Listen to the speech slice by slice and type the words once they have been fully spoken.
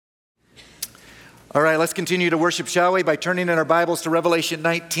All right, let's continue to worship, shall we, by turning in our Bibles to Revelation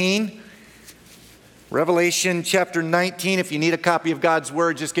 19. Revelation chapter 19. If you need a copy of God's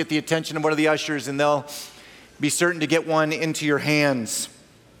Word, just get the attention of one of the ushers and they'll be certain to get one into your hands.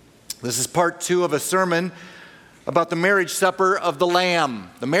 This is part 2 of a sermon about the marriage supper of the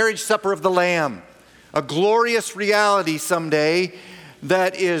Lamb. The marriage supper of the Lamb. A glorious reality someday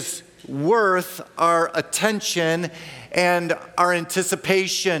that is worth our attention and our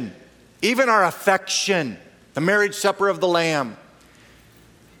anticipation. Even our affection, the marriage supper of the Lamb,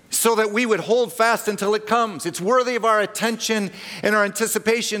 so that we would hold fast until it comes. It's worthy of our attention and our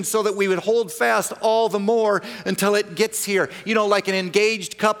anticipation so that we would hold fast all the more until it gets here. You know, like an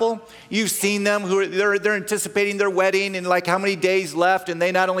engaged couple, you've seen them, they're anticipating their wedding and like how many days left, and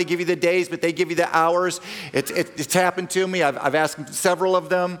they not only give you the days, but they give you the hours. It's happened to me. I've asked several of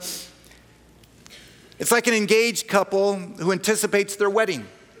them. It's like an engaged couple who anticipates their wedding.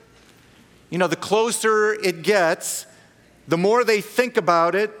 You know, the closer it gets, the more they think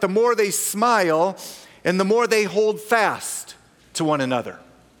about it, the more they smile, and the more they hold fast to one another.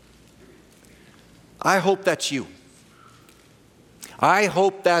 I hope that's you. I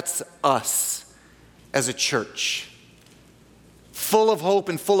hope that's us as a church. Full of hope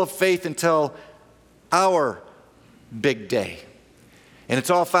and full of faith until our big day. And it's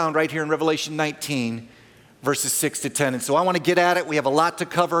all found right here in Revelation 19, verses 6 to 10. And so I want to get at it. We have a lot to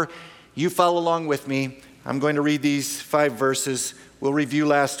cover. You follow along with me. I'm going to read these 5 verses. We'll review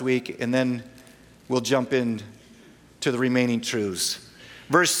last week, and then we'll jump in to the remaining truths.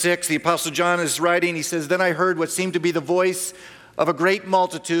 Verse 6, the Apostle John is writing. He says, "Then I heard what seemed to be the voice of a great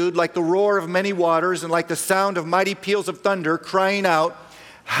multitude, like the roar of many waters, and like the sound of mighty peals of thunder, crying out,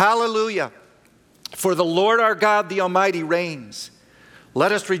 'Hallelujah! For the Lord our God, the Almighty, reigns.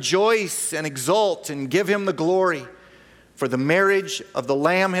 Let us rejoice and exult and give him the glory. For the marriage of the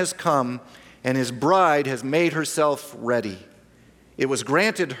Lamb has come, and his bride has made herself ready. It was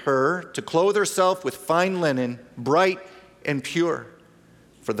granted her to clothe herself with fine linen, bright and pure.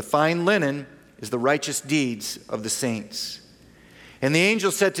 For the fine linen is the righteous deeds of the saints.' And the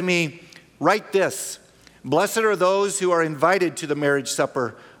angel said to me, 'Write this, blessed are those who are invited to the marriage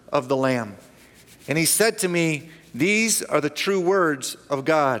supper of the Lamb.' And he said to me, 'These are the true words of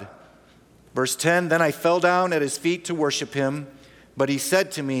God.' Verse 10, then I fell down at his feet to worship him, but he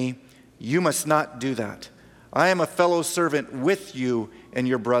said to me, 'You must not do that. I am a fellow servant with you and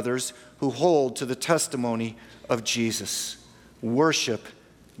your brothers who hold to the testimony of Jesus. Worship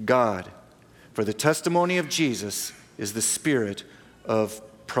God. For the testimony of Jesus is the spirit of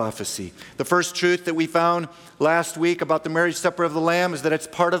prophecy.'" The first truth that we found last week about the marriage supper of the Lamb is that it's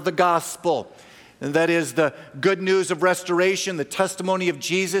part of the gospel. And that is the good news of restoration, the testimony of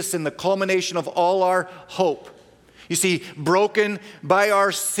Jesus, and the culmination of all our hope. You see, broken by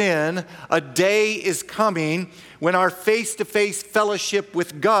our sin, a day is coming when our face-to-face fellowship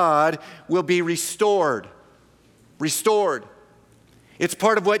with God will be restored. Restored. It's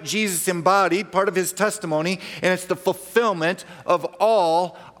part of what Jesus embodied, part of his testimony, and it's the fulfillment of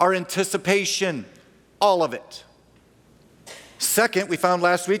all our anticipation. All of it. Second, we found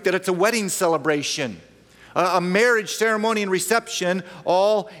last week that it's a wedding celebration, a marriage ceremony and reception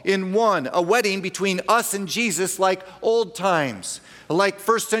all in one, a wedding between us and Jesus like old times, like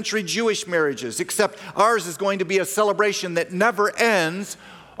first century Jewish marriages, except ours is going to be a celebration that never ends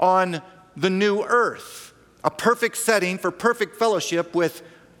on the new earth, a perfect setting for perfect fellowship with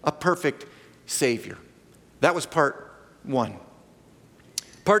a perfect Savior. That was part 1.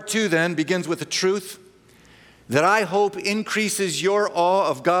 Part 2 then begins with a truth that I hope increases your awe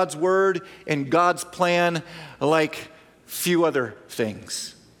of God's word and God's plan like few other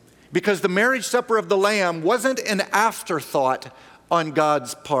things. Because the marriage supper of the Lamb wasn't an afterthought on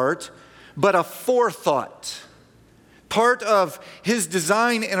God's part, but a forethought. Part of his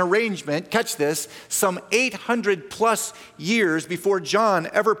design and arrangement, catch this, some 800 plus years before John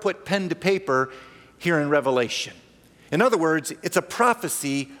ever put pen to paper here in Revelation. In other words, it's a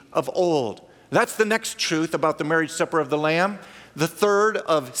prophecy of old. That's the next truth about the marriage supper of the Lamb. The third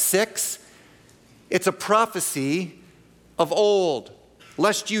of 6, it's a prophecy of old,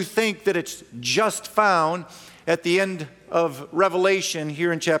 lest you think that it's just found at the end of Revelation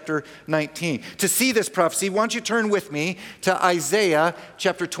here in chapter 19. To see this prophecy, why don't you turn with me to Isaiah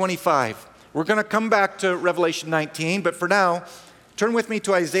chapter 25. We're going to come back to Revelation 19, but for now, turn with me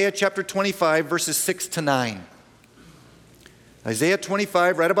to Isaiah chapter 25, verses 6 to 9. Isaiah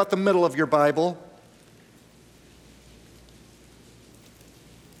 25, right about the middle of your Bible,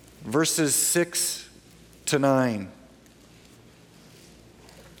 verses 6 to 9.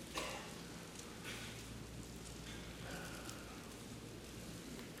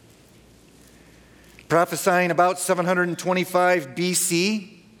 prophesying about 725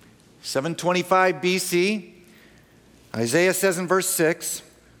 BC. 725 BC. Isaiah says in verse 6,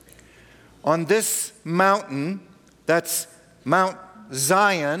 on this mountain, that's Mount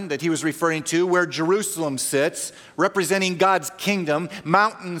Zion that he was referring to, where Jerusalem sits, representing God's kingdom.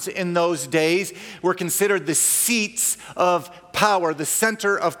 Mountains in those days were considered the seats of power, the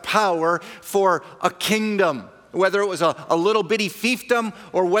center of power for a kingdom. Whether it was a little bitty fiefdom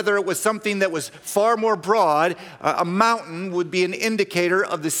or whether it was something that was far more broad, a mountain would be an indicator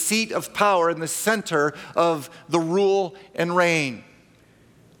of the seat of power and the center of the rule and reign.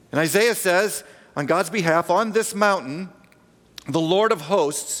 And Isaiah says, on God's behalf, on this mountain, the Lord of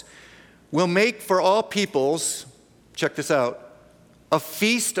hosts will make for all peoples, check this out, a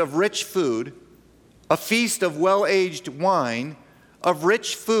feast of rich food, a feast of well-aged wine, of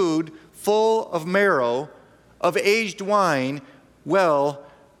rich food full of marrow, of aged wine well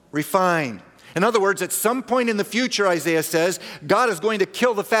refined. In other words, at some point in the future, Isaiah says, God is going to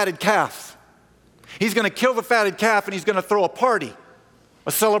kill the fatted calf. He's going to kill the fatted calf and he's going to throw a party,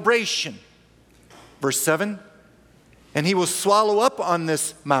 a celebration. Verse 7, and he will swallow up on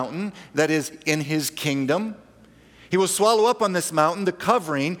this mountain that is in his kingdom. He will swallow up on this mountain the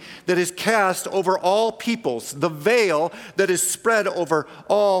covering that is cast over all peoples, the veil that is spread over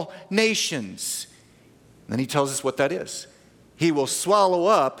all nations. Then he tells us what that is. He will swallow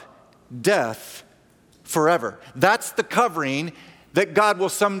up death forever. That's the covering that God will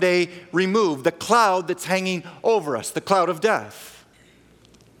someday remove, the cloud that's hanging over us, the cloud of death.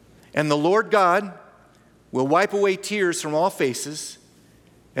 And the Lord God will wipe away tears from all faces,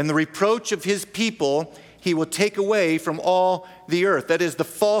 and the reproach of his people he will take away from all the earth. That is, the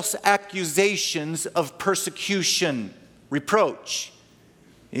false accusations of persecution, reproach.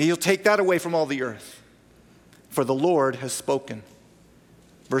 He'll take that away from all the earth. For the Lord has spoken.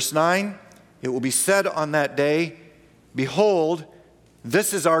 Verse 9, it will be said on that day, behold,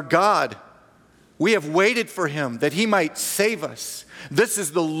 this is our God. We have waited for him that he might save us. This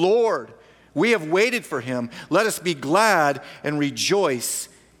is the Lord. We have waited for him. Let us be glad and rejoice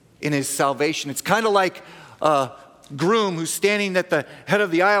in his salvation. It's kind of like a groom who's standing at the head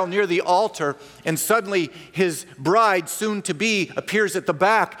of the aisle near the altar, and suddenly his bride, soon to be, appears at the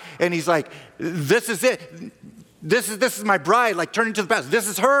back, and he's like, this is it. This is my bride, like turning to the past. This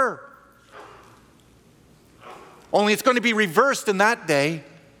is her. Only it's going to be reversed in that day.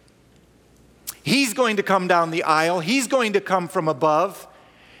 He's going to come down the aisle. He's going to come from above.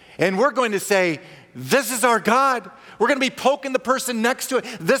 And we're going to say, this is our God. We're going to be poking the person next to it.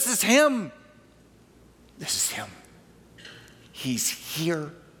 This is him. This is him. He's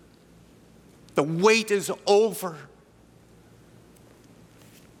here. The wait is over.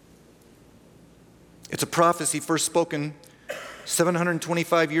 It's a prophecy first spoken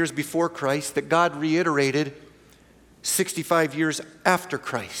 725 years before Christ that God reiterated 65 years after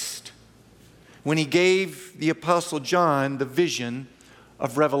Christ when he gave the Apostle John the vision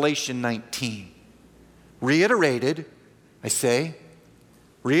of Revelation 19. Reiterated, I say,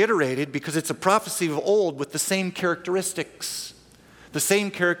 reiterated because it's a prophecy of old with the same characteristics. The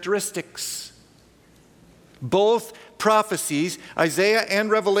same characteristics. Both prophecies, Isaiah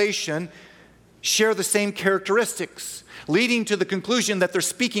and Revelation, share the same characteristics, leading to the conclusion that they're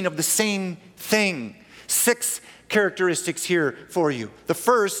speaking of the same thing. 6 characteristics here for you. The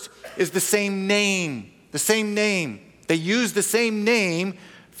first is the same name. The same name. They use the same name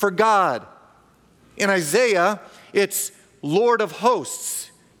for God. In Isaiah, it's Lord of hosts.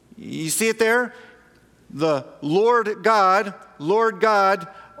 You see it there? The Lord God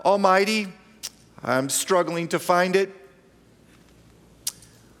Almighty. I'm struggling to find it.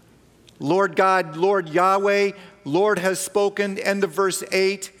 Lord God, Lord Yahweh, Lord has spoken. End of verse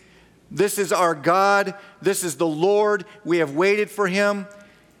 8. This is our God. This is the Lord. We have waited for him.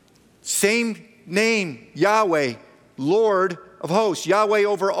 Same name, Yahweh, Lord of hosts, Yahweh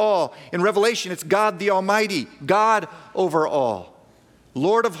over all. In Revelation, it's God the Almighty, God over all.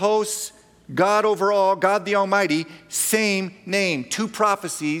 Lord of hosts, God over all, God the Almighty, same name. 2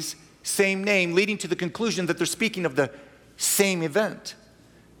 prophecies, same name, leading to the conclusion that they're speaking of the same event.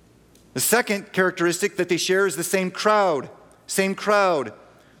 The second characteristic that they share is the same crowd. Same crowd.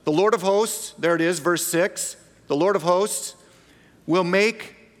 The Lord of hosts, there it is, verse 6. The Lord of hosts will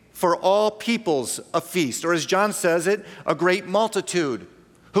make for all peoples a feast, or as John says it, a great multitude,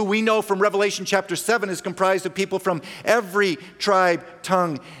 who we know from Revelation chapter 7 is comprised of people from every tribe,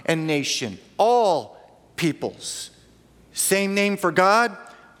 tongue, and nation. All peoples. Same name for God,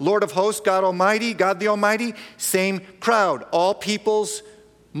 Lord of hosts, God Almighty, God the Almighty, same crowd. All peoples,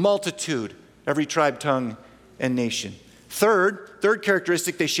 multitude, every tribe, tongue, and nation. Third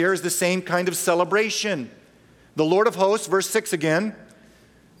characteristic they share is the same kind of celebration. The Lord of hosts, verse 6 again,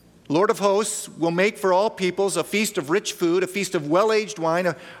 Lord of hosts will make for all peoples a feast of rich food, a feast of well-aged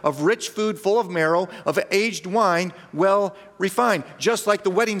wine, of rich food full of marrow, of aged wine well refined. Just like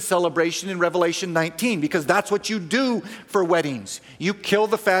the wedding celebration in Revelation 19, because that's what you do for weddings. You kill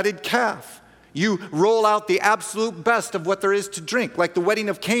the fatted calf. You roll out the absolute best of what there is to drink, like the wedding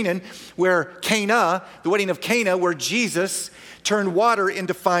of Cana, where Jesus turned water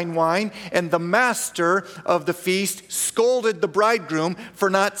into fine wine, and the master of the feast scolded the bridegroom for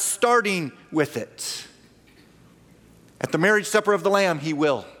not starting with it. At the marriage supper of the Lamb, he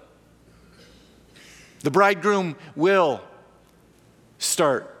will. The bridegroom will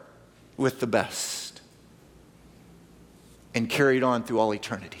start with the best and carry it on through all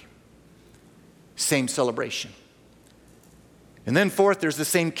eternity. Same celebration. And then fourth, there's the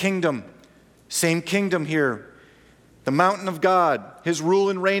same kingdom. Same kingdom here. The mountain of God, his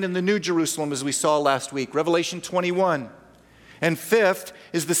rule and reign in the New Jerusalem, as we saw last week, Revelation 21. And fifth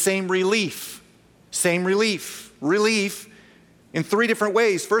is the same relief. Same relief. Relief in three different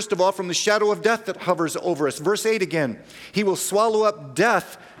ways. First of all, from the shadow of death that hovers over us. Verse 8 again. He will swallow up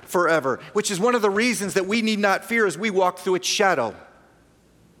death forever, which is one of the reasons that we need not fear as we walk through its shadow.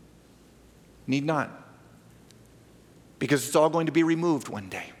 Need not. Because it's all going to be removed one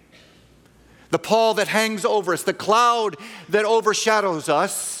day. The pall that hangs over us, the cloud that overshadows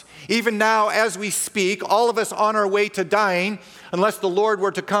us, even now as we speak, all of us on our way to dying, unless the Lord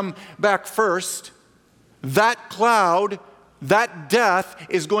were to come back first, that cloud, that death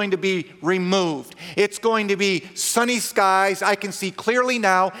is going to be removed. It's going to be sunny skies, I can see clearly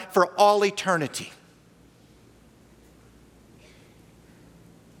now, for all eternity.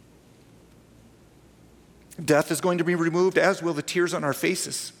 Death is going to be removed, as will the tears on our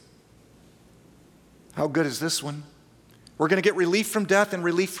faces. How good is this one? We're going to get relief from death and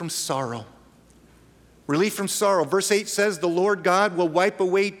relief from sorrow. Relief from sorrow. Verse 8 says, the Lord God will wipe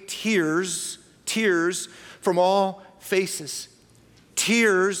away tears from all faces.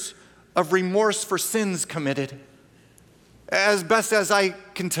 Tears of remorse for sins committed. As best as I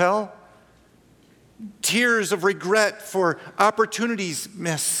can tell, tears of regret for opportunities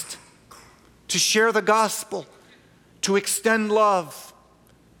missed. To share the gospel, to extend love,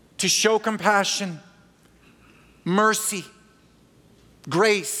 to show compassion, mercy,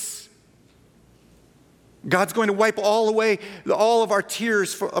 grace. God's going to wipe all away all of our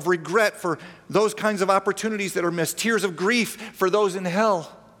tears of regret for those kinds of opportunities that are missed. Tears of grief for those in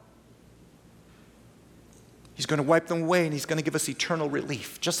hell. He's going to wipe them away, and he's going to give us eternal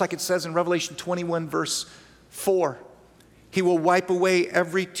relief. Just like it says in Revelation 21, verse 4. He will wipe away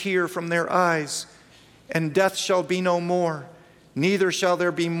every tear from their eyes, and death shall be no more. Neither shall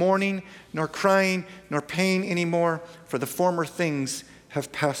there be mourning, nor crying, nor pain anymore, for the former things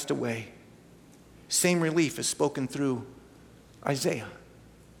have passed away. Same relief is spoken through Isaiah.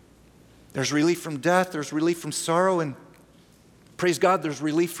 There's relief from death, there's relief from sorrow, and praise God, there's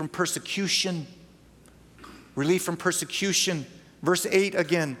relief from persecution. Relief from persecution. Verse 8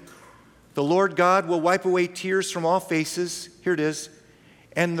 again. The Lord God will wipe away tears from all faces. Here it is.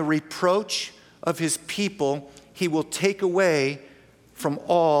 And the reproach of his people he will take away from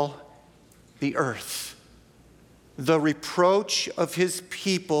all the earth. The reproach of his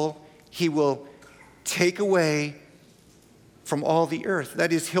people he will take away from all the earth.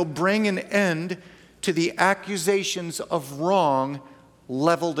 That is, he'll bring an end to the accusations of wrong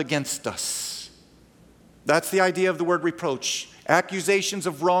leveled against us. That's the idea of the word reproach. Accusations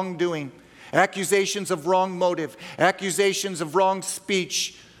of wrongdoing, accusations of wrong motive, accusations of wrong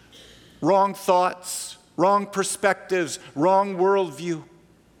speech, wrong thoughts, wrong perspectives, wrong worldview.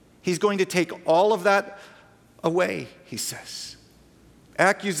 He's going to take all of that away, he says.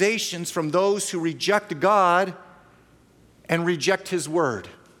 Accusations from those who reject God and reject his word.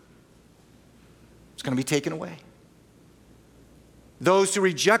 It's going to be taken away. Those who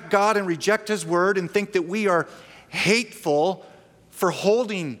reject God and reject his word and think that we are hateful for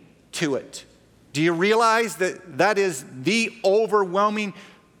holding to it. Do you realize that that is the overwhelming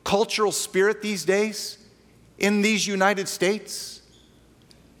cultural spirit these days in these United States?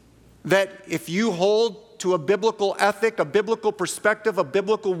 That if you hold to a biblical ethic, a biblical perspective, a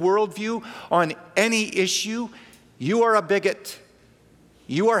biblical worldview on any issue, you are a bigot.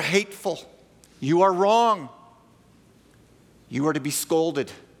 You are hateful. You are wrong. You are to be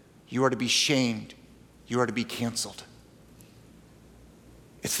scolded. You are to be shamed. You are to be canceled.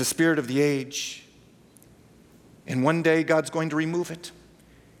 It's the spirit of the age. And one day God's going to remove it.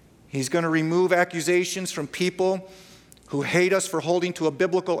 He's going to remove accusations from people who hate us for holding to a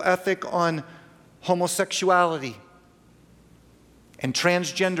biblical ethic on homosexuality, and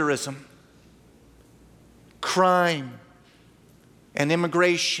transgenderism, crime and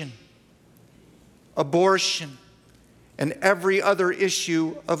immigration, abortion, and every other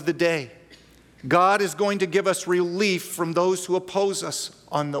issue of the day. God is going to give us relief from those who oppose us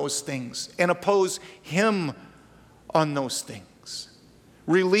on those things and oppose Him on those things.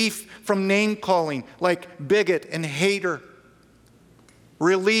 Relief from name-calling like bigot and hater.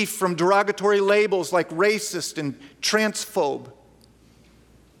 Relief from derogatory labels like racist and transphobe.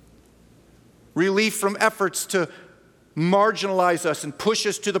 Relief from efforts to marginalize us and push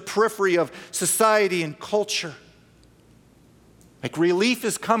us to the periphery of society and culture. Like relief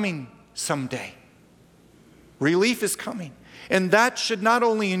is coming someday. Relief is coming. And that should not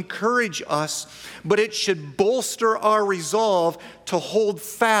only encourage us, but it should bolster our resolve to hold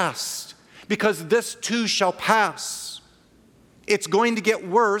fast, because this too shall pass. It's going to get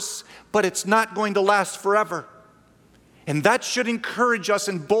worse, but it's not going to last forever. And that should encourage us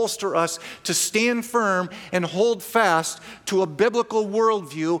and bolster us to stand firm and hold fast to a biblical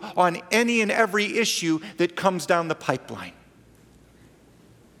worldview on any and every issue that comes down the pipeline.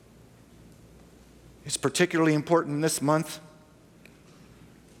 It's particularly important this month,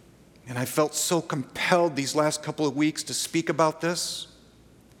 and I felt so compelled these last couple of weeks to speak about this.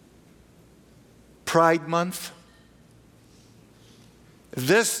 Pride Month.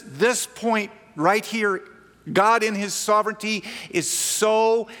 This point right here, God in His sovereignty, is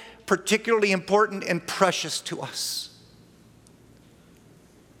so particularly important and precious to us.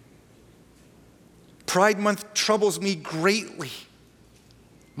 Pride Month troubles me greatly,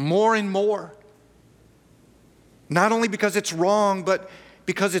 more and more. Not only because it's wrong, but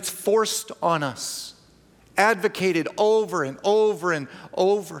because it's forced on us, advocated over and over and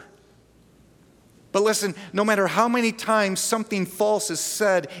over. But listen, no matter how many times something false is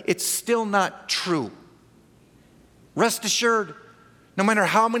said, it's still not true. Rest assured, no matter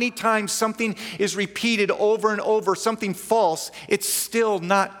how many times something is repeated over and over, something false, it's still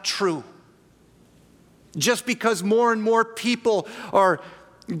not true. Just because more and more people are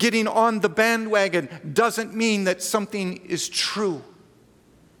getting on the bandwagon doesn't mean that something is true.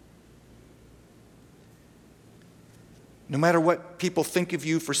 No matter what people think of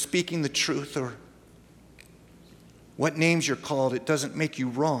you for speaking the truth or what names you're called, it doesn't make you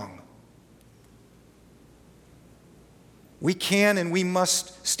wrong. We can and we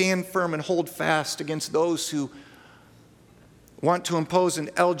must stand firm and hold fast against those who want to impose an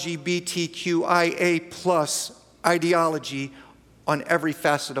LGBTQIA plus ideology on every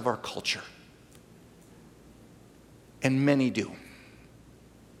facet of our culture. And many do.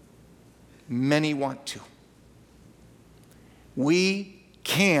 Many want to. We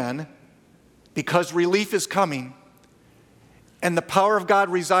can, because relief is coming and the power of God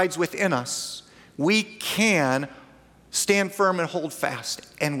resides within us, we can stand firm and hold fast,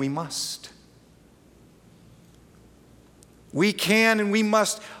 and we must. We can and we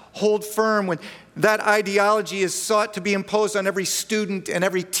must hold firm when that ideology is sought to be imposed on every student and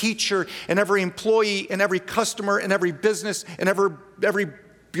every teacher and every employee and every customer and every business and every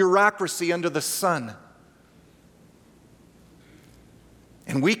bureaucracy under the sun.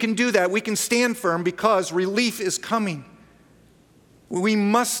 And we can do that. We can stand firm because relief is coming. We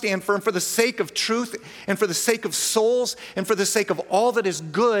must stand firm for the sake of truth and for the sake of souls and for the sake of all that is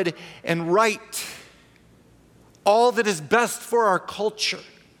good and right. All that is best for our culture.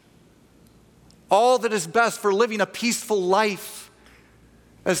 All that is best for living a peaceful life,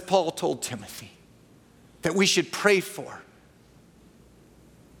 as Paul told Timothy, that we should pray for.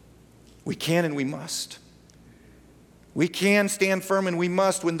 We can and we must. We can stand firm and we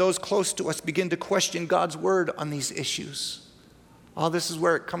must when those close to us begin to question God's word on these issues. Oh, this is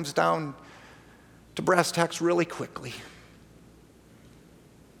where it comes down to brass tacks really quickly.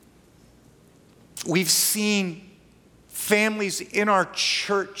 We've seen families in our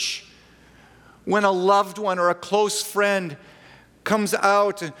church when a loved one or a close friend comes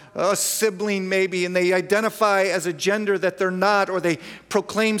out, a sibling maybe, and they identify as a gender that they're not, or they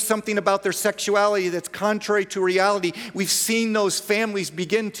proclaim something about their sexuality that's contrary to reality. We've seen those families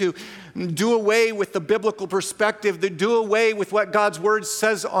begin to do away with the biblical perspective, to do away with what God's word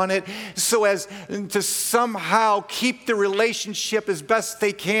says on it, so as to somehow keep the relationship as best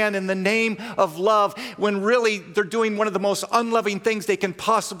they can in the name of love, when really they're doing one of the most unloving things they can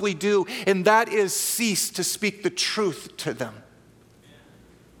possibly do, and that is cease to speak the truth to them.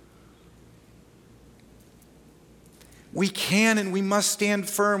 We can and we must stand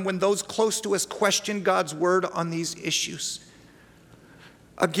firm when those close to us question God's word on these issues.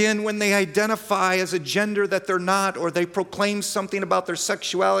 Again, when they identify as a gender that they're not, or they proclaim something about their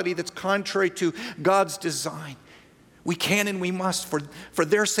sexuality that's contrary to God's design. We can and we must for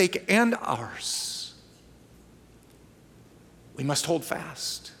their sake and ours. We must hold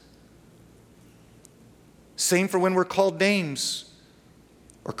fast. Same for when we're called names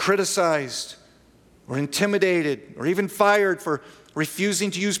or criticized or intimidated or even fired for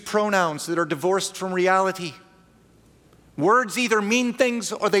refusing to use pronouns that are divorced from reality. Words either mean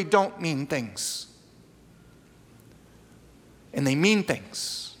things or they don't mean things. And they mean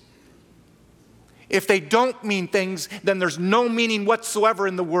things. If they don't mean things, then there's no meaning whatsoever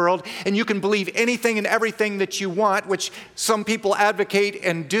in the world, and you can believe anything and everything that you want, which some people advocate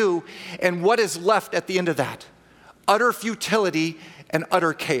and do, and what is left at the end of that? Utter futility and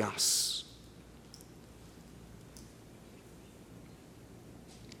utter chaos.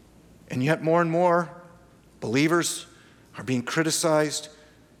 And yet more and more believers are being criticized,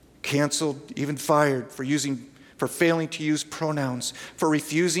 canceled, even fired for failing to use pronouns, for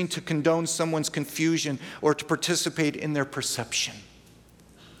refusing to condone someone's confusion or to participate in their perception.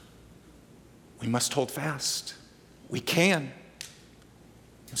 We must hold fast. We can,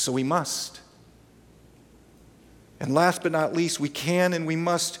 and so we must. And last but not least, we can and we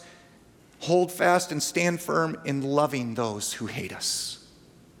must hold fast and stand firm in loving those who hate us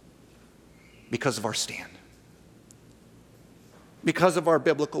because of our stand, because of our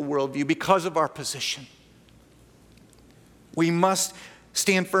biblical worldview, because of our position. We must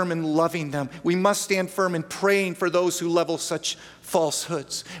stand firm in loving them. We must stand firm in praying for those who level such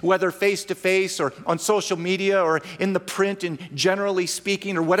falsehoods, whether face-to-face or on social media or in the print and generally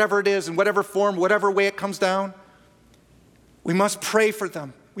speaking or whatever it is, in whatever form, whatever way it comes down. We must pray for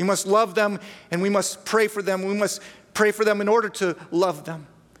them. We must love them and we must pray for them. We must pray for them in order to love them.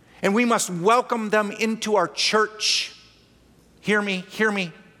 And we must welcome them into our church. Hear me, hear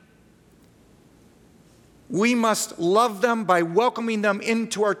me. We must love them by welcoming them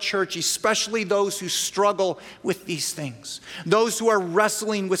into our church, especially those who struggle with these things. Those who are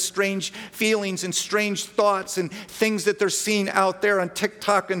wrestling with strange feelings and strange thoughts and things that they're seeing out there on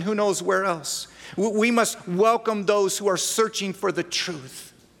TikTok and who knows where else. We must welcome those who are searching for the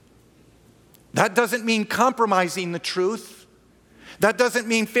truth. That doesn't mean compromising the truth. That doesn't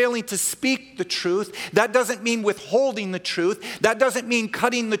mean failing to speak the truth. That doesn't mean withholding the truth. That doesn't mean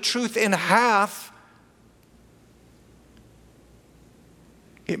cutting the truth in half.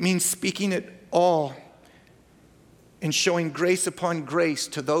 It means speaking it all and showing grace upon grace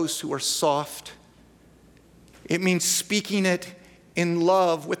to those who are soft. It means speaking it in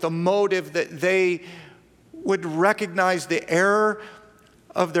love with a motive that they would recognize the error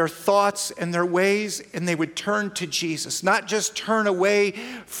of their thoughts and their ways, and they would turn to Jesus. Not just turn away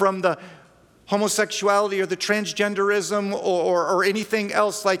from the homosexuality or the transgenderism or anything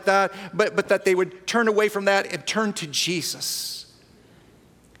else like that, but that they would turn away from that and turn to Jesus.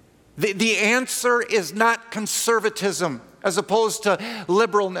 The answer is not conservatism as opposed to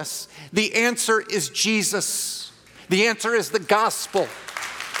liberalness. The answer is Jesus. The answer is the gospel.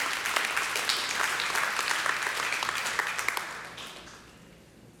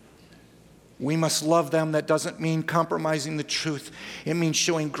 We must love them. That doesn't mean compromising the truth. It means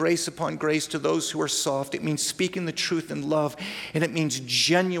showing grace upon grace to those who are soft. It means speaking the truth in love. And it means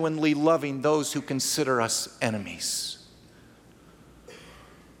genuinely loving those who consider us enemies.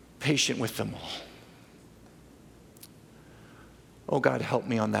 Patient with them all. Oh God, help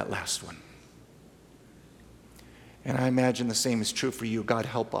me on that last one. And I imagine the same is true for you. God,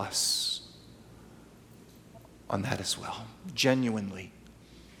 help us on that as well. Genuinely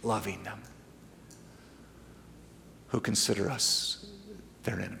loving them who consider us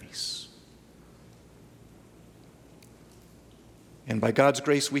their enemies. And by God's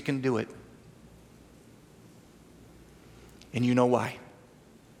grace, we can do it. And you know why?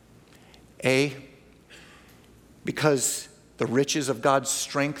 Because the riches of God's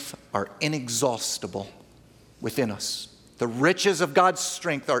strength are inexhaustible within us. The riches of God's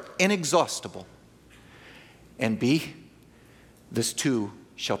strength are inexhaustible. And B, this too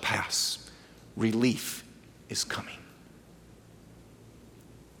shall pass. Relief is coming.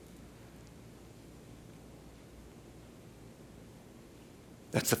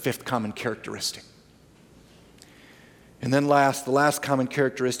 That's the fifth common characteristic. And then the last common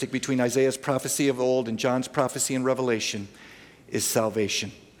characteristic between Isaiah's prophecy of old and John's prophecy in Revelation is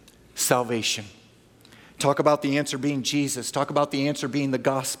salvation. Salvation. Talk about the answer being Jesus. Talk about the answer being the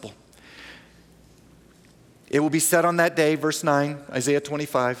gospel. It will be said on that day, verse 9, Isaiah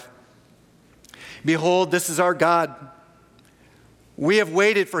 25, "Behold, this is our God. We have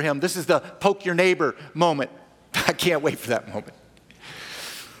waited for him." This is the poke your neighbor moment. I can't wait for that moment.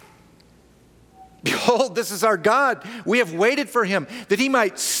 "Behold, this is our God. We have waited for him that he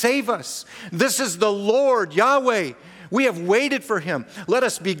might save us. This is the Lord, Yahweh. We have waited for him. Let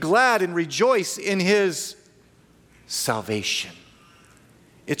us be glad and rejoice in his salvation.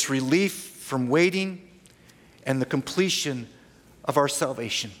 It's relief from waiting and the completion of our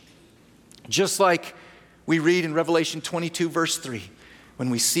salvation. Just like we read in Revelation 22, verse 3, when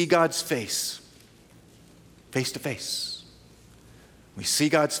we see God's face, face to face, we see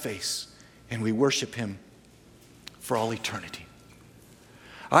God's face and we worship him for all eternity.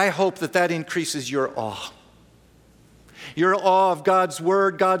 I hope that increases your awe. Your awe of God's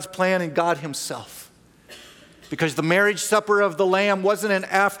word, God's plan, and God himself. Because the marriage supper of the Lamb wasn't an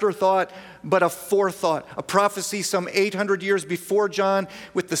afterthought, but a forethought, a prophecy some 800 years before John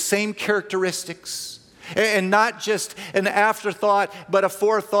with the same characteristics. And not just an afterthought, but a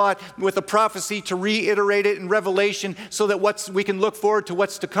forethought with a prophecy to reiterate it in Revelation so that we can look forward to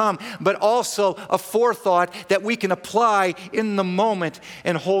what's to come, but also a forethought that we can apply in the moment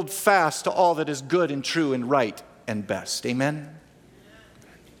and hold fast to all that is good and true and right and best. Amen?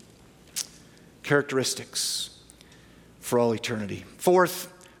 Characteristics for all eternity. Fourth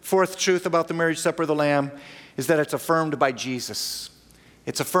truth about the marriage supper of the Lamb is that it's affirmed by Jesus.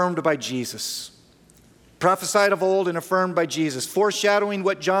 It's affirmed by Jesus. Prophesied of old and affirmed by Jesus, foreshadowing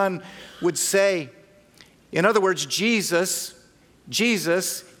what John would say. In other words, Jesus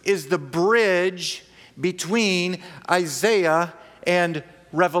is the bridge between Isaiah and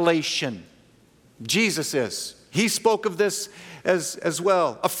Revelation. Jesus is. He spoke of this as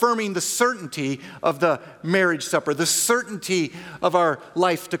well, affirming the certainty of the marriage supper, the certainty of our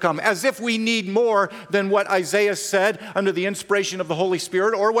life to come, as if we need more than what Isaiah said under the inspiration of the Holy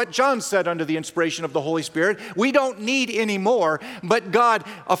Spirit or what John said under the inspiration of the Holy Spirit. We don't need any more, but God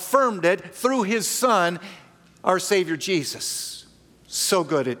affirmed it through his Son, our Savior Jesus. So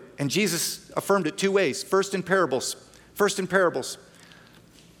good. And Jesus affirmed it two ways. First in parables.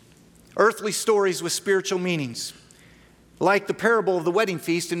 Earthly stories with spiritual meanings, like the parable of the wedding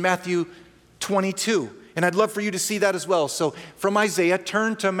feast in Matthew 22. And I'd love for you to see that as well. So from Isaiah,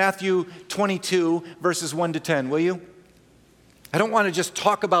 turn to Matthew 22, verses 1 to 10, will you? I don't want to just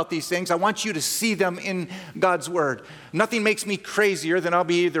talk about these things. I want you to see them in God's Word. Nothing makes me crazier than I'll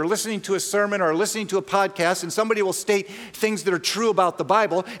be either listening to a sermon or listening to a podcast, and somebody will state things that are true about the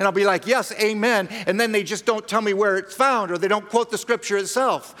Bible, and I'll be like, yes, amen, and then they just don't tell me where it's found, or they don't quote the Scripture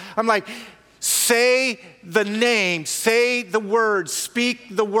itself. I'm like, say the name, say the word,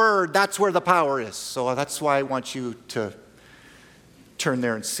 speak the word. That's where the power is. So that's why I want you to turn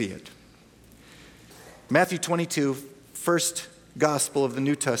there and see it. Matthew 22, first gospel of the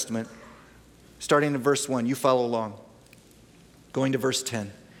New Testament, starting in verse 1. You follow along. Going to verse 10.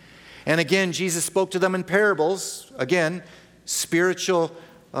 And again, Jesus spoke to them in parables. Again, spiritual,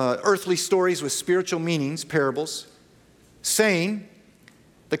 earthly stories with spiritual meanings, parables, saying,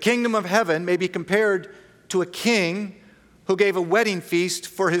 the kingdom of heaven may be compared to a king who gave a wedding feast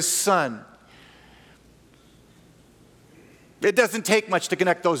for his son. It doesn't take much to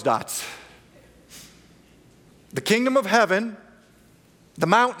connect those dots. The kingdom of heaven, the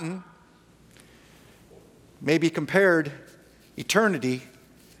mountain, may be compared, eternity,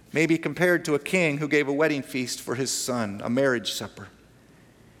 may be compared to a king who gave a wedding feast for his son, a marriage supper,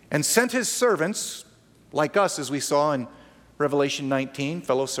 and sent his servants, like us as we saw in Revelation 19,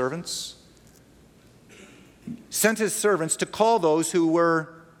 fellow servants, sent his servants to call those who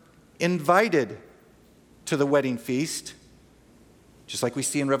were invited to the wedding feast, just like we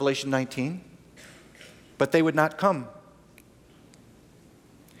see in Revelation 19, but they would not come.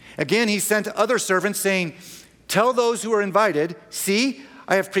 Again, he sent other servants saying, tell those who are invited, see,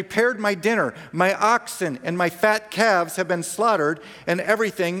 I have prepared my dinner. My oxen and my fat calves have been slaughtered, and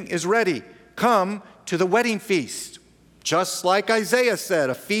everything is ready. Come to the wedding feast. Just like Isaiah said,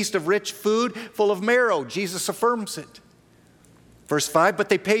 a feast of rich food full of marrow. Jesus affirms it. Verse 5, but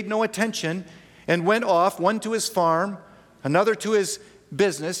they paid no attention and went off, one to his farm, another to his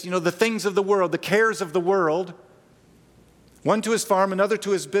business, the things of the world, the cares of the world. One to his farm, another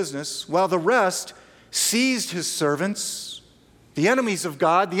to his business, while the rest seized his servants, the enemies of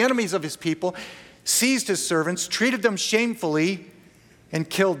God, the enemies of his people, seized his servants, treated them shamefully, and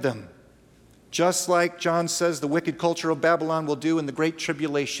killed them. Just like John says the wicked culture of Babylon will do in the Great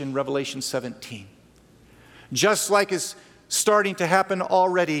Tribulation, Revelation 17. Just like is starting to happen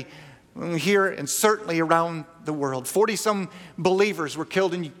already here and certainly around the world. 40-some believers were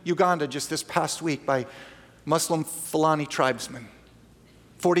killed in Uganda just this past week by Muslim Fulani tribesmen.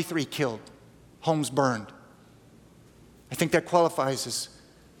 43 killed, homes burned. I think that qualifies as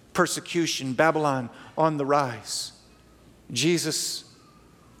persecution, Babylon on the rise. Jesus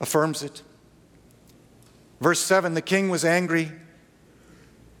affirms it. Verse 7, the king was angry,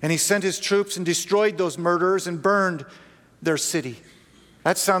 and he sent his troops and destroyed those murderers and burned their city.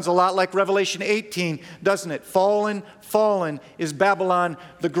 That sounds a lot like Revelation 18, doesn't it? Fallen, fallen is Babylon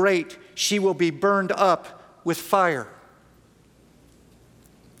the Great. She will be burned up with fire.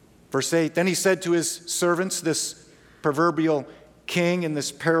 Verse 8, then he said to his servants, this proverbial king in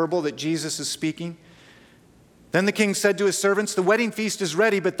this parable that Jesus is speaking. Then the king said to his servants, the wedding feast is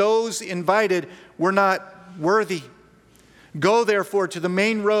ready, but those invited were not worthy. Go therefore to the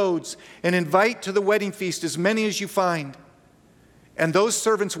main roads and invite to the wedding feast as many as you find. And those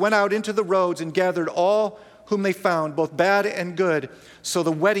servants went out into the roads and gathered all whom they found, both bad and good. So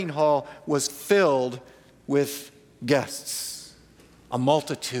the wedding hall was filled with guests, a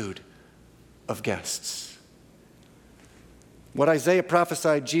multitude of guests. What Isaiah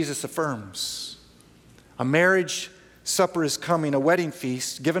prophesied, Jesus affirms. A marriage supper is coming, a wedding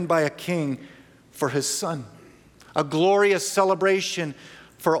feast given by a king for his son. A glorious celebration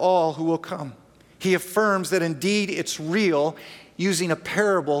for all who will come. He affirms that indeed it's real, using a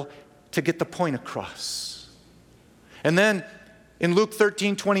parable to get the point across. And then in Luke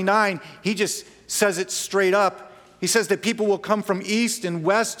 13:29, he just says it straight up. He says that people will come from east and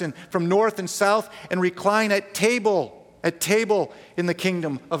west and from north and south and recline at table in the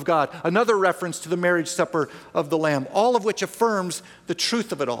kingdom of God. Another reference to the marriage supper of the Lamb, all of which affirms the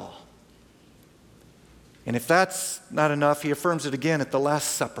truth of it all. And if that's not enough, he affirms it again at the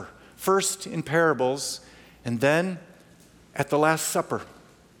Last Supper. First in parables, and then at the Last Supper.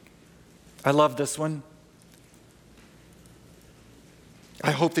 I love this one.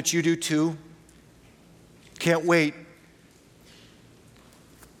 I hope that you do too. Can't wait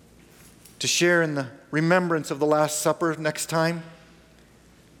to share in the remembrance of the Last Supper next time.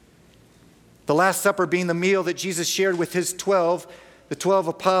 The Last Supper being the meal that Jesus shared with his 12, the 12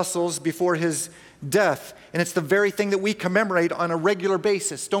 apostles before his death. And it's the very thing that we commemorate on a regular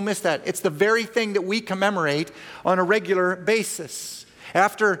basis. Don't miss that. It's the very thing that we commemorate on a regular basis.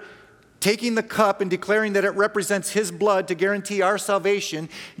 After taking the cup and declaring that it represents his blood to guarantee our salvation,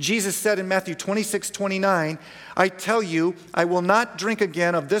 Jesus said in Matthew 26:29, I tell you, I will not drink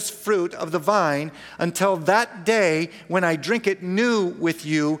again of this fruit of the vine until that day when I drink it new with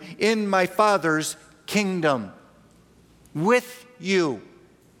you in my Father's kingdom. With you.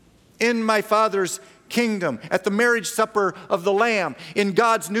 In my Father's kingdom, at the marriage supper of the Lamb, in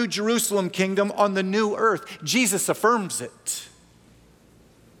God's new Jerusalem kingdom on the new earth. Jesus affirms it.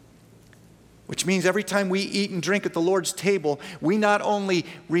 Which means every time we eat and drink at the Lord's table, we not only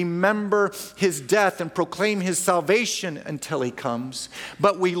remember his death and proclaim his salvation until he comes,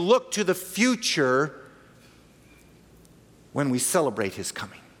 but we look to the future when we celebrate his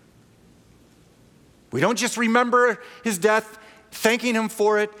coming. We don't just remember his death, thanking him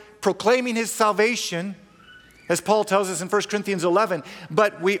for it, proclaiming his salvation, as Paul tells us in 1 Corinthians 11,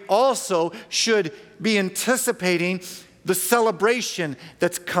 but we also should be anticipating the celebration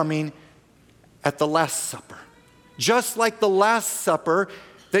that's coming at the Last Supper. Just like the Last Supper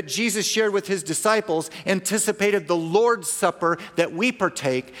that Jesus shared with his disciples anticipated the Lord's Supper that we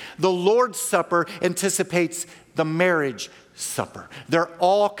partake, the Lord's Supper anticipates the marriage supper. They're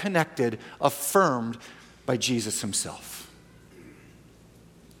all connected, affirmed by Jesus himself.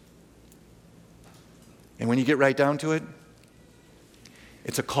 And when you get right down to it,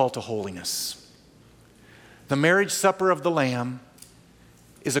 it's a call to holiness. The marriage supper of the Lamb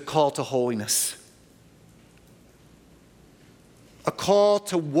is a call to holiness. A call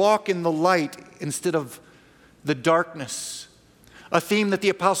to walk in the light instead of the darkness. A theme that the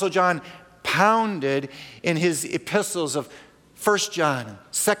Apostle John pounded in his epistles of 1 John,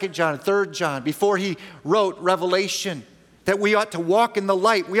 2 John, 3 John, before he wrote Revelation. That we ought to walk in the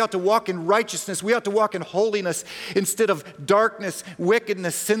light. We ought to walk in righteousness. We ought to walk in holiness instead of darkness,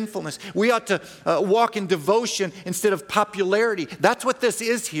 wickedness, sinfulness. We ought to walk in devotion instead of popularity. That's what this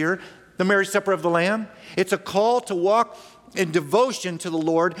is here, the marriage supper of the Lamb. It's a call to walk in devotion to the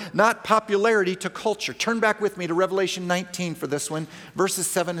Lord, not popularity to culture. Turn back with me to Revelation 19 for this one, verses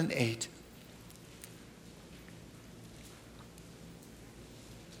 7 and 8.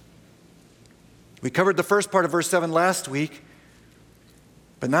 We covered the first part of verse 7 last week,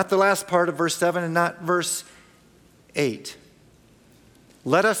 but not the last part of verse 7 and not verse 8.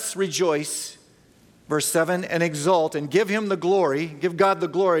 Let us rejoice, verse 7, and exult and give him the glory, give God the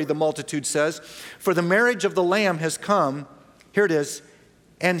glory, the multitude says, for the marriage of the Lamb has come. Here it is.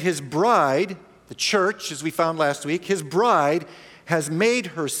 And his bride, the church, as we found last week, his bride has made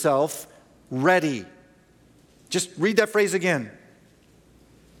herself ready. Just read that phrase again.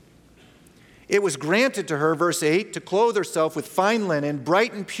 It was granted to her, verse 8, to clothe herself with fine linen,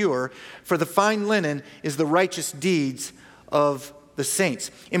 bright and pure, for the fine linen is the righteous deeds of the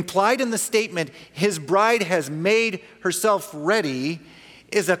saints. Implied in the statement, his bride has made herself ready,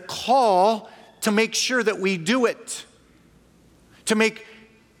 is a call to make sure that we do it. To make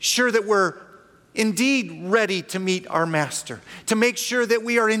sure that we're indeed ready to meet our master. To make sure that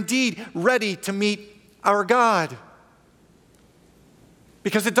we are indeed ready to meet our God.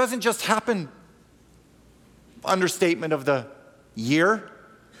 Because it doesn't just happen. Understatement of the year.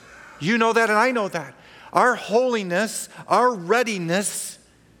 You know that and I know that. Our holiness, our readiness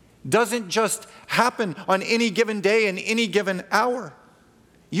doesn't just happen on any given day and any given hour.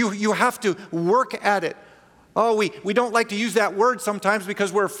 You have to work at it. Oh, we don't like to use that word sometimes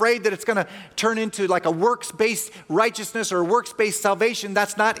because we're afraid that it's going to turn into like a works-based righteousness or works-based salvation.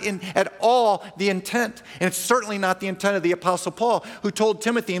 That's not at all the intent. And it's certainly not the intent of the Apostle Paul, who told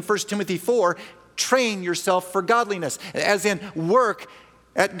Timothy in 1 Timothy 4, train yourself for godliness, as in work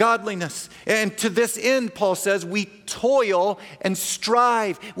at godliness. And to this end, Paul says, we toil and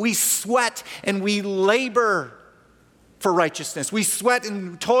strive. We sweat and we labor for righteousness. We sweat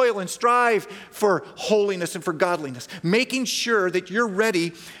and toil and strive for holiness and for godliness. Making sure that you're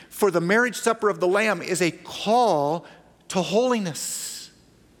ready for the marriage supper of the Lamb is a call to holiness.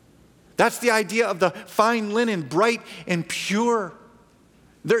 That's the idea of the fine linen, bright and pure.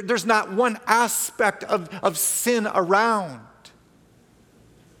 There's not one aspect of sin around.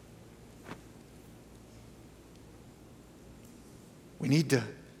 We need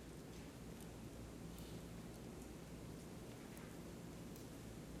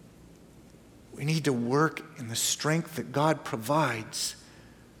to work in the strength that God provides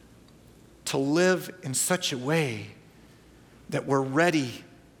to live in such a way that we're ready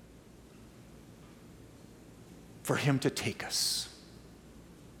for Him to take us.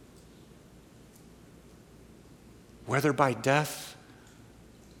 Whether by death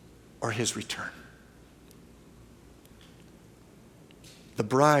or His return. The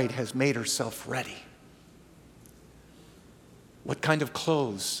bride has made herself ready. What kind of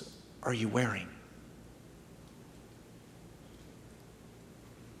clothes are you wearing?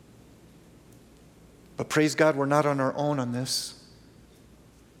 But praise God, we're not on our own on this.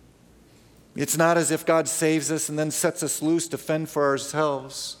 It's not as if God saves us and then sets us loose to fend for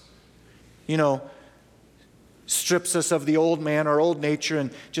ourselves. Strips us of the old man, our old nature,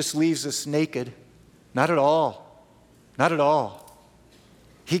 and just leaves us naked. Not at all. Not at all.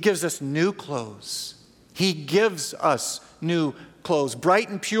 He gives us new clothes. He gives us new clothes. Bright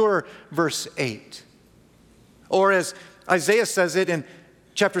and pure, verse 8. Or as Isaiah says it in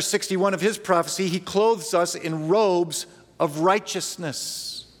chapter 61 of his prophecy, He clothes us in robes of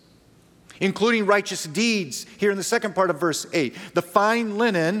righteousness, including righteous deeds, here in the second part of verse 8. The fine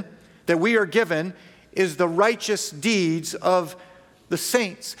linen that we are given is the righteous deeds of the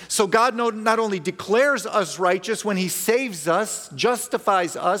saints. So God not only declares us righteous when He saves us,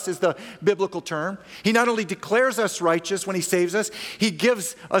 justifies us is the biblical term. He not only declares us righteous when He saves us, He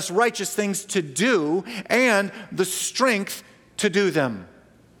gives us righteous things to do and the strength to do them.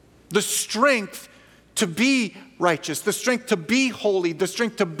 The strength to be righteous, the strength to be holy, the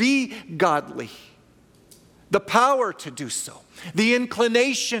strength to be godly, the power to do so, the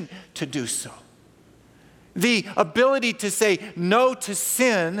inclination to do so. The ability to say no to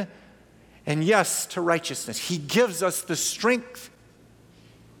sin and yes to righteousness. He gives us the strength.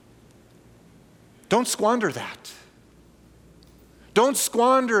 Don't squander that. Don't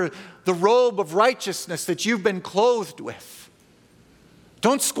squander the robe of righteousness that you've been clothed with.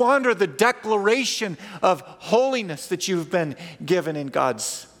 Don't squander the declaration of holiness that you've been given in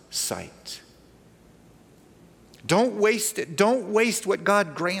God's sight. Don't waste it. Don't waste what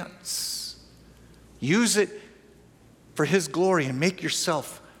God grants. Use it for His glory and make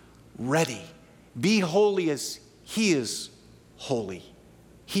yourself ready. Be holy as He is holy.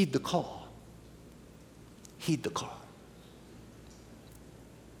 Heed the call. Heed the call.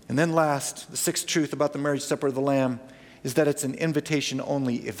 And then last, the sixth truth about the marriage supper of the Lamb is that it's an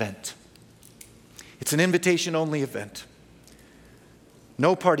invitation-only event. It's an invitation-only event.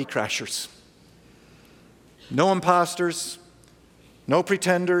 No party crashers. No imposters. No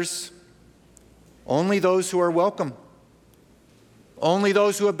pretenders. Only those who are welcome. Only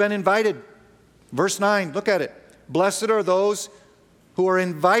those who have been invited. Verse 9, look at it. Blessed are those who are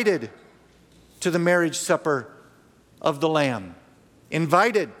invited to the marriage supper of the Lamb.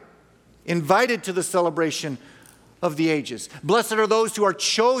 Invited. Invited to the celebration of the ages. Blessed are those who are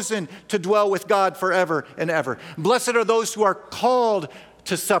chosen to dwell with God forever and ever. Blessed are those who are called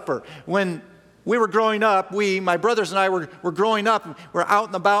to supper. When we were growing up, my brothers and I were growing up, we're out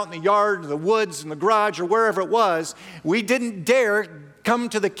and about in the yard, the woods, in the garage, or wherever it was. We didn't dare come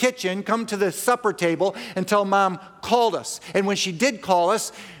to the kitchen, come to the supper table until Mom called us. And when she did call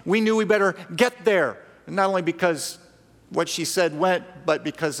us, we knew we better get there. Not only because what she said went, but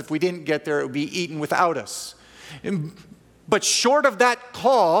because if we didn't get there, it would be eaten without us. But short of that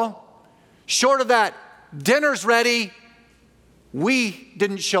call, short of that dinner's ready, we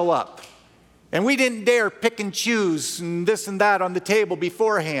didn't show up. And we didn't dare pick and choose and this and that on the table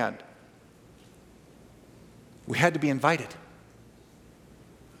beforehand. We had to be invited.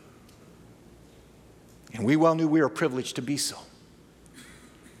 And we well knew we were privileged to be so.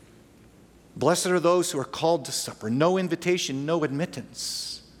 Blessed are those who are called to supper. No invitation, no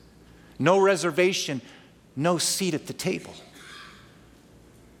admittance. No reservation, no seat at the table.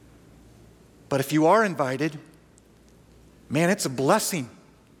 But if you are invited, man, it's a blessing,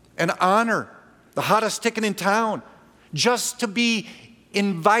 an honor, the hottest ticket in town, just to be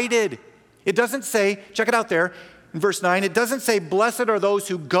invited. It doesn't say, check it out there, in verse 9, it doesn't say, blessed are those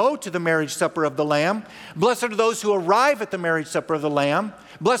who go to the marriage supper of the Lamb. Blessed are those who arrive at the marriage supper of the Lamb.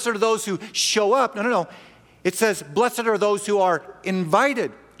 Blessed are those who show up. No. It says, blessed are those who are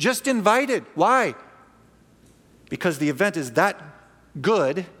invited, just invited. Why? Because the event is that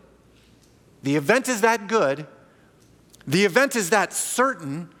good. The event is that good. The event is that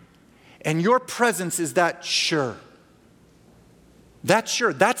certain. And your presence is that sure. That's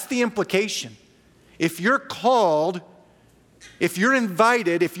sure. That's the implication. If you're called, if you're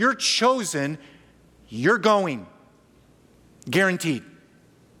invited, if you're chosen, you're going. Guaranteed.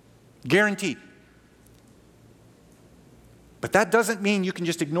 Guaranteed. But that doesn't mean you can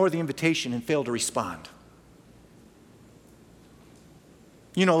just ignore the invitation and fail to respond.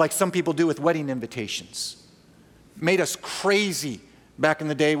 You know, like some people do with wedding invitations. Made us crazy back in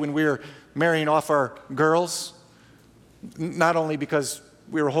the day when we were marrying off our girls. Not only because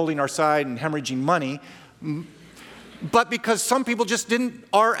we were holding our side and hemorrhaging money, but because some people just didn't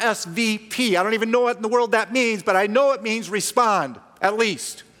RSVP. I don't even know what in the world that means, but I know it means respond, at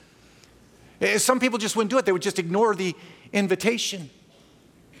least. Some people just wouldn't do it. They would just ignore the invitation.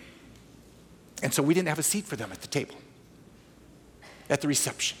 And so we didn't have a seat for them at the table, at the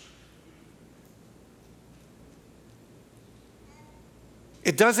reception.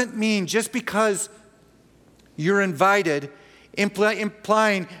 It doesn't mean just because you're invited,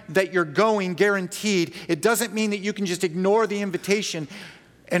 implying that you're going guaranteed, it doesn't mean that you can just ignore the invitation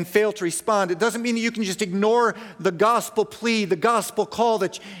and fail to respond. It doesn't mean that you can just ignore the gospel plea, the gospel call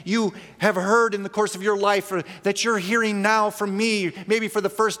that you have heard in the course of your life, or that you're hearing now from me, maybe for the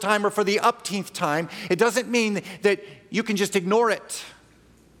first time or for the upteenth time. It doesn't mean that you can just ignore it.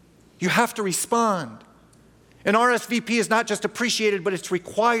 You have to respond. An RSVP is not just appreciated, but it's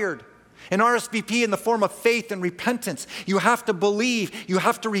required. An RSVP in the form of faith and repentance. You have to believe, you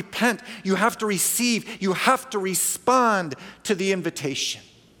have to repent, you have to receive, you have to respond to the invitation.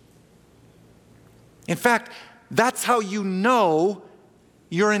 In fact, that's how you know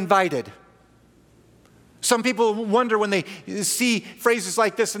you're invited. Some people wonder when they see phrases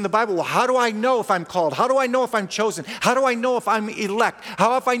like this in the Bible, well, how do I know if I'm called? How do I know if I'm chosen? How do I know if I'm elect?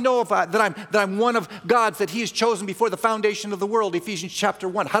 How if I know that I'm one of God's, that He has chosen before the foundation of the world, Ephesians chapter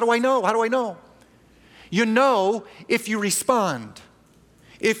 1. How do I know? How do I know? You know if you respond.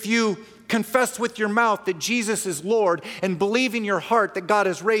 If you confess with your mouth that Jesus is Lord and believe in your heart that God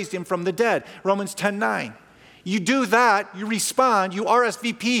has raised Him from the dead, Romans 10:9. You do that, you respond, you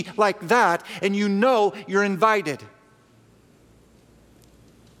RSVP like that, and you know you're invited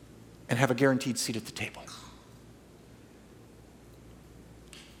and have a guaranteed seat at the table.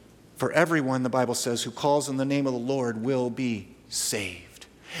 For everyone, the Bible says, who calls on the name of the Lord will be saved.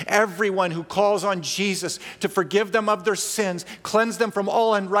 Everyone who calls on Jesus to forgive them of their sins, cleanse them from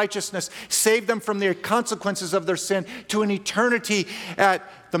all unrighteousness, save them from the consequences of their sin to an eternity at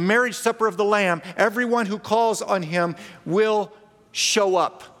the marriage supper of the Lamb, everyone who calls on Him will show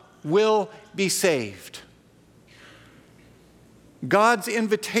up, will be saved. God's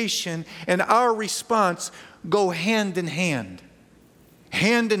invitation and our response go hand in hand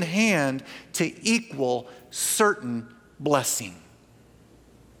to equal certain blessing.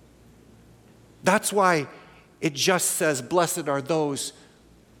 That's why it just says, blessed are those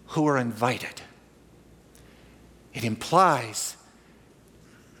who are invited. It implies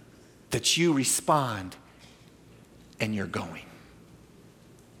that you respond and you're going.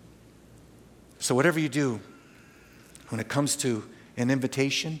 So whatever you do, when it comes to an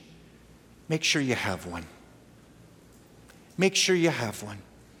invitation, make sure you have one. Make sure you have one.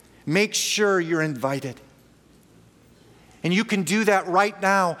 Make sure you're invited. And you can do that right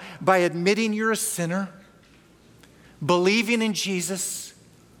now by admitting you're a sinner, believing in Jesus,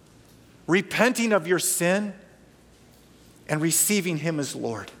 repenting of your sin, and receiving Him as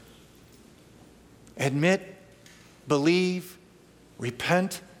Lord. Admit, believe,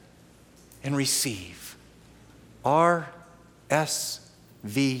 repent, and receive. RSVP.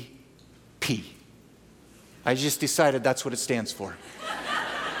 I just decided that's what it stands for.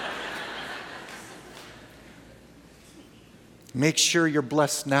 Make sure you're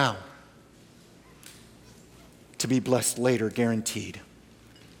blessed now to be blessed later, guaranteed.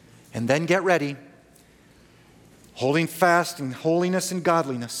 And then get ready, holding fast in holiness and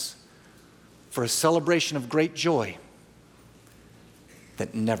godliness for a celebration of great joy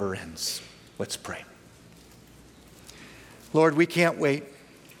that never ends. Let's pray. Lord, we can't wait.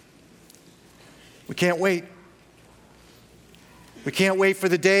 We can't wait. We can't wait for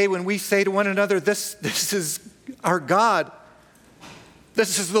the day when we say to one another, this is our God.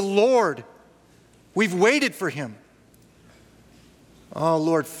 This is the Lord. We've waited for Him. Oh,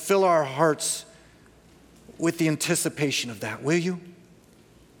 Lord, fill our hearts with the anticipation of that, will you?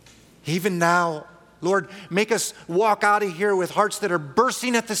 Even now, Lord, make us walk out of here with hearts that are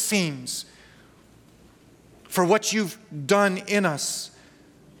bursting at the seams for what You've done in us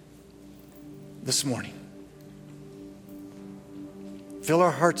this morning. Fill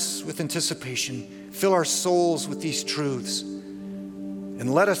our hearts with anticipation. Fill our souls with these truths.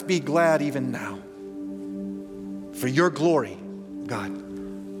 And let us be glad even now. For Your glory, God,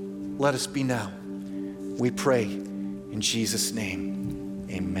 let us be now. We pray in Jesus' name.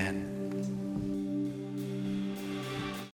 Amen.